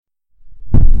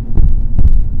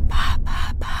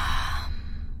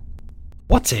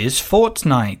What is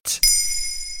Fortnite?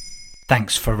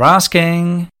 Thanks for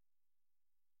asking.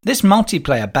 This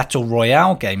multiplayer battle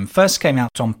royale game first came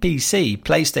out on PC,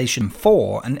 PlayStation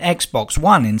 4 and Xbox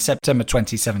One in September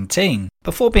 2017,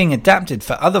 before being adapted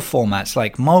for other formats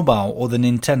like mobile or the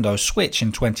Nintendo Switch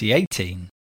in 2018.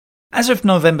 As of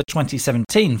November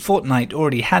 2017, Fortnite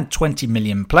already had 20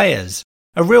 million players.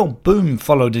 A real boom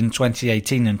followed in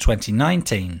 2018 and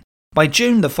 2019. By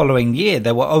June the following year,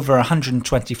 there were over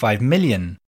 125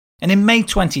 million. And in May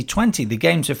 2020, the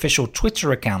game's official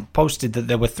Twitter account posted that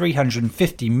there were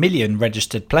 350 million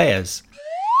registered players.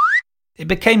 It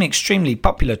became extremely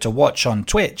popular to watch on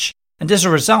Twitch, and as a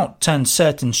result turned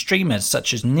certain streamers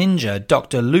such as Ninja,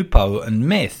 Dr. Lupo and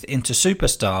Myth into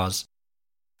superstars.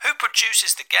 Who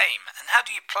produces the game and how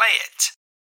do you play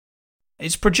it?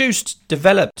 It's produced,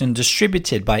 developed and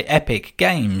distributed by Epic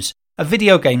Games, a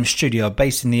video game studio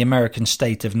based in the American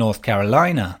state of North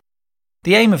Carolina.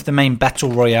 The aim of the main Battle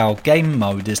Royale game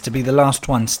mode is to be the last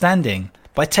one standing,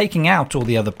 by taking out all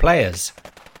the other players.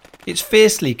 It's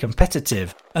fiercely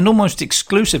competitive, and almost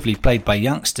exclusively played by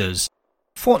youngsters.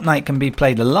 Fortnite can be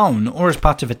played alone or as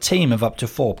part of a team of up to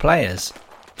 4 players.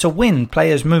 To win,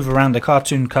 players move around a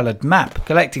cartoon-coloured map,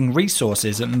 collecting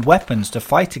resources and weapons to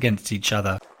fight against each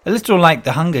other, a little like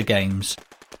the Hunger Games.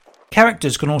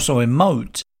 Characters can also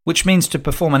emote, which means to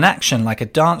perform an action like a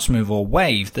dance move or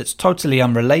wave that's totally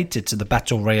unrelated to the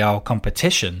Battle Royale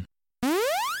competition.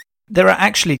 There are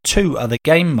actually 2 other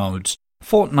game modes: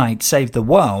 Fortnite Save the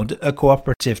World, a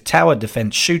cooperative tower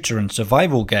defense shooter and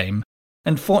survival game,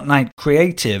 and Fortnite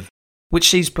Creative, which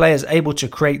sees players able to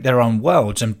create their own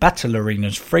worlds and battle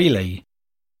arenas freely.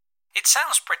 It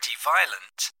sounds pretty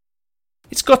violent.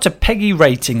 It's got a PEGI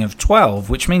rating of 12,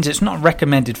 which means it's not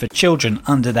recommended for children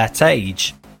under that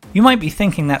age. You might be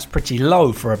thinking that's pretty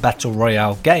low for a battle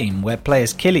royale game where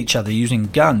players kill each other using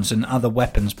guns and other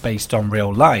weapons based on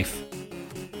real life.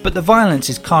 But the violence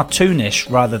is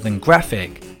cartoonish rather than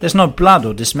graphic. There's no blood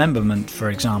or dismemberment,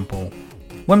 for example.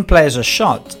 When players are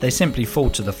shot, they simply fall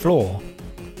to the floor.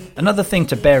 Another thing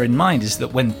to bear in mind is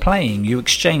that when playing, you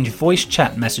exchange voice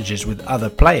chat messages with other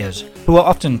players, who are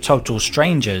often total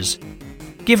strangers.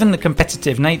 Given the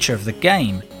competitive nature of the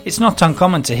game, it's not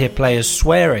uncommon to hear players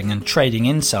swearing and trading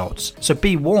insults, so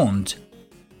be warned.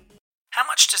 How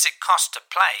much does it cost to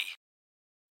play?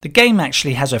 The game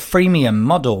actually has a freemium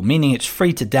model, meaning it's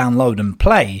free to download and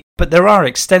play, but there are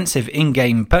extensive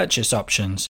in-game purchase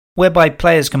options, whereby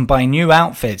players can buy new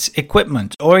outfits,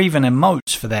 equipment, or even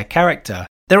emotes for their character.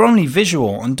 They're only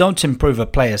visual and don't improve a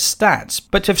player's stats,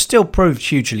 but have still proved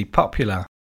hugely popular.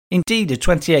 Indeed, a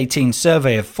 2018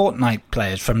 survey of Fortnite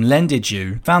players from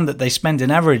Lendiju found that they spend an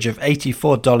average of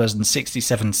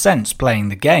 $84.67 playing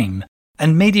the game,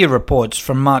 and media reports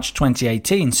from March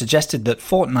 2018 suggested that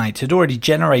Fortnite had already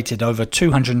generated over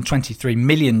 $223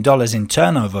 million in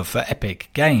turnover for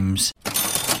Epic Games.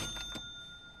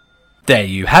 There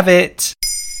you have it!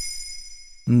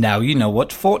 Now you know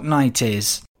what Fortnite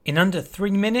is. In under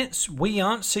 3 minutes, we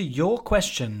answer your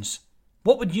questions.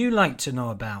 What would you like to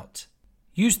know about?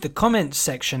 Use the comments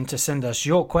section to send us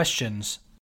your questions.